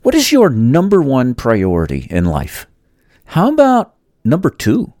What is your number one priority in life? How about number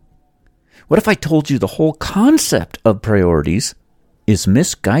two? What if I told you the whole concept of priorities is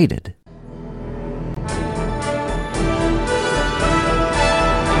misguided?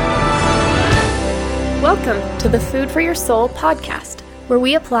 Welcome to the Food for Your Soul podcast, where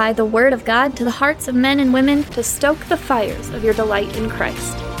we apply the Word of God to the hearts of men and women to stoke the fires of your delight in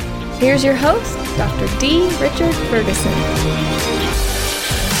Christ. Here's your host, Dr. D. Richard Ferguson.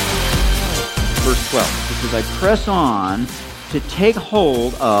 Verse 12, it says, I press on to take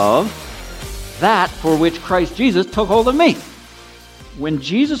hold of that for which Christ Jesus took hold of me. When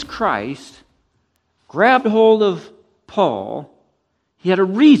Jesus Christ grabbed hold of Paul, he had a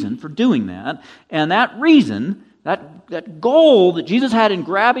reason for doing that, and that reason, that goal that Jesus had in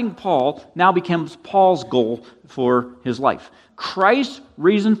grabbing Paul now becomes Paul's goal for his life. Christ's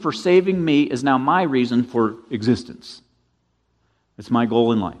reason for saving me is now my reason for existence. It's my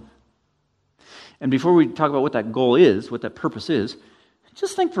goal in life. And before we talk about what that goal is, what that purpose is,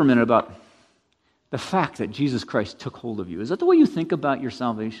 just think for a minute about the fact that Jesus Christ took hold of you. Is that the way you think about your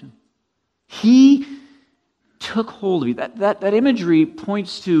salvation? He took hold of you. That imagery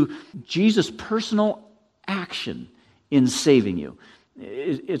points to Jesus' personal action in saving you.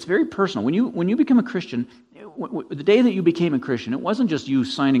 It's very personal. When you become a Christian, the day that you became a Christian, it wasn't just you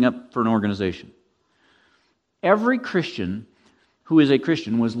signing up for an organization. Every Christian who is a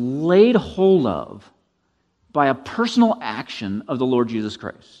Christian was laid hold of by a personal action of the Lord Jesus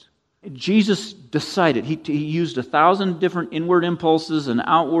Christ. Jesus decided, he used 1,000 different inward impulses and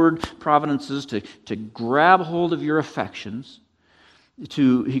outward providences to grab hold of your affections.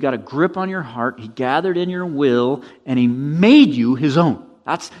 He got a grip on your heart, he gathered in your will, and he made you his own.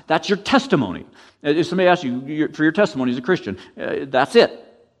 That's your testimony. If somebody asks you for your testimony as a Christian, that's it.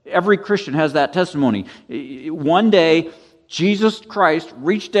 Every Christian has that testimony. One day, Jesus Christ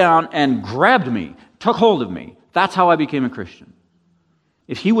reached down and grabbed me, took hold of me. That's how I became a Christian.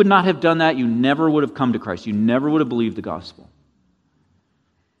 If he would not have done that, you never would have come to Christ. You never would have believed the gospel.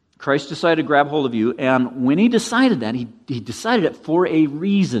 Christ decided to grab hold of you, and when he decided that, he decided it for a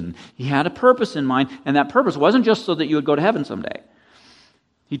reason. He had a purpose in mind, and that purpose wasn't just so that you would go to heaven someday.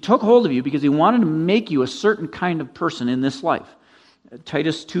 He took hold of you because he wanted to make you a certain kind of person in this life.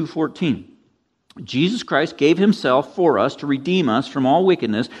 Titus 2:14. Jesus Christ gave himself for us to redeem us from all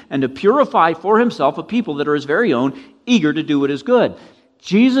wickedness and to purify for himself a people that are his very own, eager to do what is good.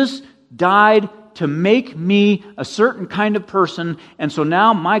 Jesus died to make me a certain kind of person, and so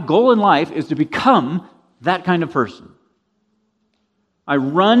now my goal in life is to become that kind of person. I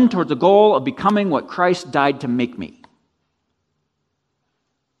run toward the goal of becoming what Christ died to make me.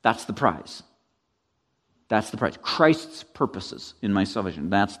 That's the prize. That's the prize. Christ's purposes in my salvation.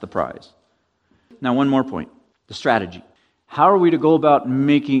 That's the prize. Now, one more point, the strategy. How are we to go about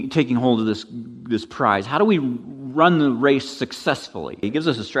taking hold of this prize? How do we run the race successfully? He gives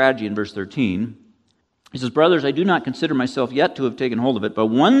us a strategy in verse 13. He says, brothers, I do not consider myself yet to have taken hold of it, but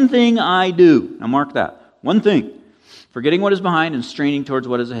one thing I do. Now mark that. One thing. Forgetting what is behind and straining towards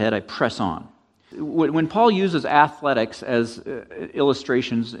what is ahead, I press on. When Paul uses athletics as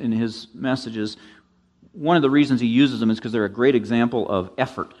illustrations in his messages, one of the reasons he uses them is because they're a great example of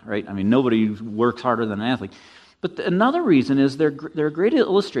effort, right? I mean, nobody works harder than an athlete. But another reason is they're a great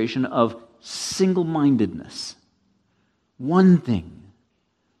illustration of single-mindedness. One thing.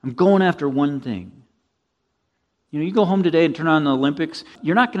 I'm going after one thing. You know, you go home today and turn on the Olympics,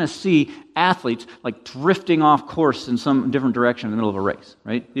 you're not going to see athletes like drifting off course in some different direction in the middle of a race,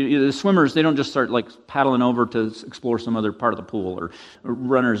 right? The swimmers, they don't just start like paddling over to explore some other part of the pool, or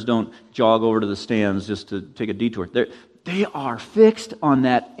runners don't jog over to the stands just to take a detour. They are fixed on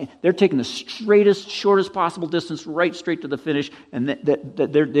that. They're taking the straightest, shortest possible distance right straight to the finish, and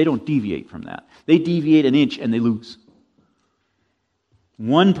they don't deviate from that. They deviate an inch and they lose.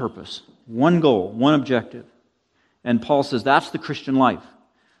 One purpose, one goal, one objective. And Paul says that's the Christian life.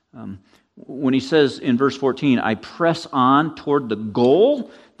 When he says in verse 14, I press on toward the goal,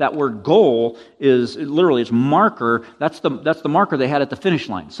 that word goal is literally, it's marker. That's the marker they had at the finish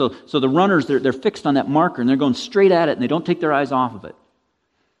line. So the runners, they're fixed on that marker and they're going straight at it and they don't take their eyes off of it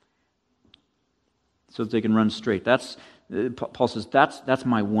so that they can run straight. Paul says that's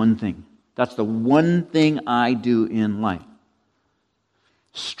my one thing. That's the one thing I do in life.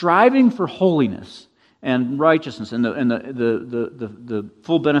 Striving for holiness and righteousness and the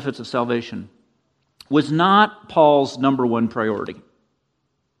full benefits of salvation was not Paul's number one priority.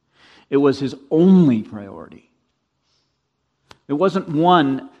 It was his only priority. It wasn't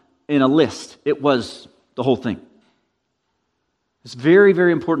one in a list. It was the whole thing. It's a very,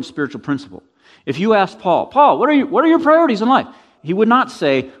 very important spiritual principle. If you ask Paul, what are your priorities in life? He would not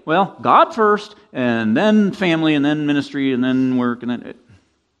say, well, God first, and then family, and then ministry, and then work, and then...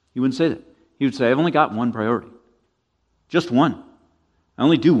 He wouldn't say that. He would say, I've only got one priority. Just one. I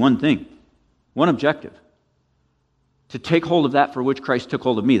only do one thing. One objective. To take hold of that for which Christ took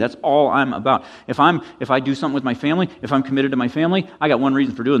hold of me. That's all I'm about. If I do something with my family, if I'm committed to my family, I got one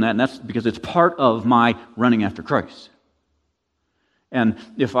reason for doing that, and that's because it's part of my running after Christ. And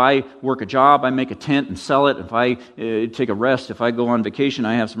if I work a job, I make a tent and sell it. If I take a rest, if I go on vacation,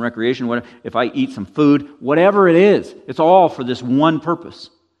 I have some recreation, whatever. If I eat some food, whatever it is, it's all for this one purpose,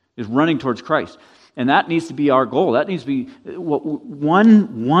 is running towards Christ. And that needs to be our goal. That needs to be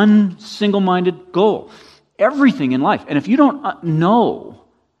one single-minded goal. Everything in life. And if you don't know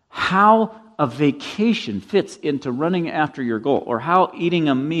how a vacation fits into running after your goal, or how eating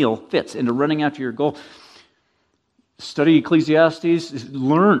a meal fits into running after your goal, study Ecclesiastes,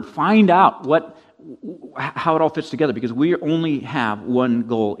 learn, find out how it all fits together, because we only have one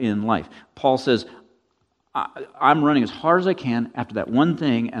goal in life. Paul says, I'm running as hard as I can after that one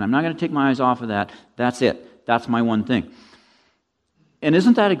thing, and I'm not going to take my eyes off of that. That's it. That's my one thing. And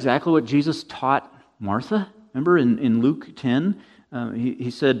isn't that exactly what Jesus taught Martha? Remember in Luke 10, he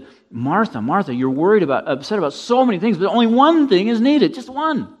said, Martha, Martha, you're upset about so many things, but only one thing is needed, just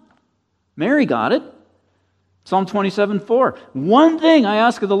one. Mary got it. Psalm 27:4. One thing I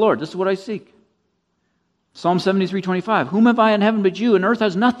ask of the Lord, this is what I seek. Psalm 73:25. Whom have I in heaven but you, and earth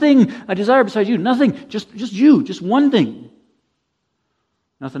has nothing I desire besides you. Nothing, just you, just one thing.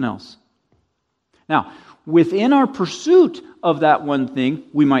 Nothing else. Now, within our pursuit of that one thing,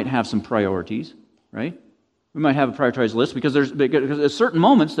 we might have some priorities, right? We might have a prioritized list because at certain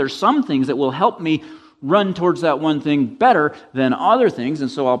moments, there's some things that will help me run towards that one thing better than other things, and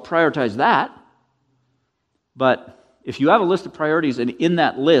so I'll prioritize that. But if you have a list of priorities and in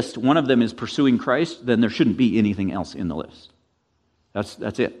that list, one of them is pursuing Christ, then there shouldn't be anything else in the list.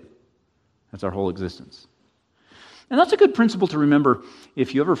 That's it. That's our whole existence. And that's a good principle to remember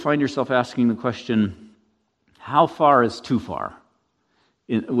if you ever find yourself asking the question, how far is too far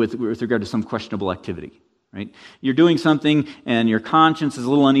with regard to some questionable activity? Right? You're doing something and your conscience is a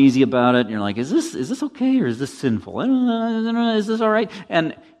little uneasy about it, and you're like, is this okay or is this sinful? I don't know, is this all right?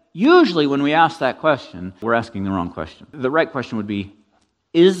 And usually when we ask that question, we're asking the wrong question. The right question would be,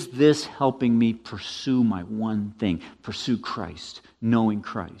 is this helping me pursue my one thing? Pursue Christ, knowing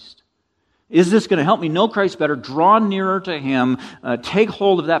Christ. Is this going to help me know Christ better, draw nearer to Him, take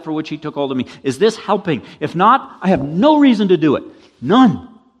hold of that for which He took hold of me? Is this helping? If not, I have no reason to do it. None.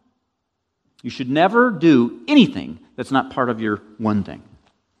 You should never do anything that's not part of your one thing.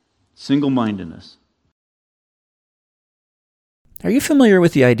 Single-mindedness. Are you familiar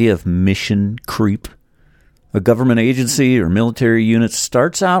with the idea of mission creep? A government agency or military unit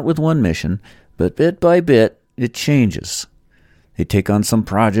starts out with one mission, but bit by bit, it changes. They take on some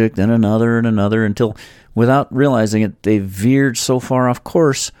project, then another and another, until, without realizing it, they've veered so far off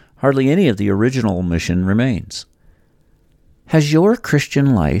course, hardly any of the original mission remains. Has your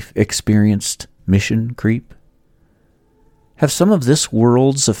Christian life experienced mission creep? Have some of this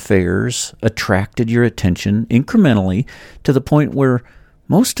world's affairs attracted your attention incrementally to the point where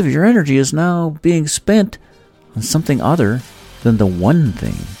most of your energy is now being spent on something other than the one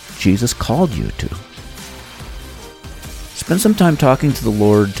thing Jesus called you to? Spend some time talking to the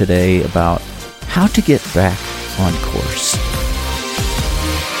Lord today about how to get back on course.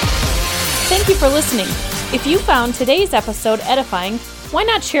 Thank you for listening. If you found today's episode edifying, why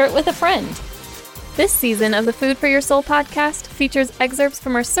not share it with a friend? This season of the Food for Your Soul podcast features excerpts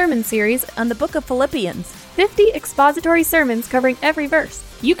from our sermon series on the book of Philippians, 50 expository sermons covering every verse.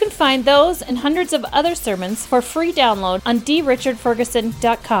 You can find those and hundreds of other sermons for free download on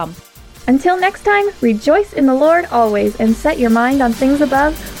drichardferguson.com. Until next time, rejoice in the Lord always and set your mind on things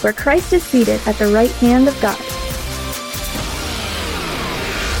above, where Christ is seated at the right hand of God.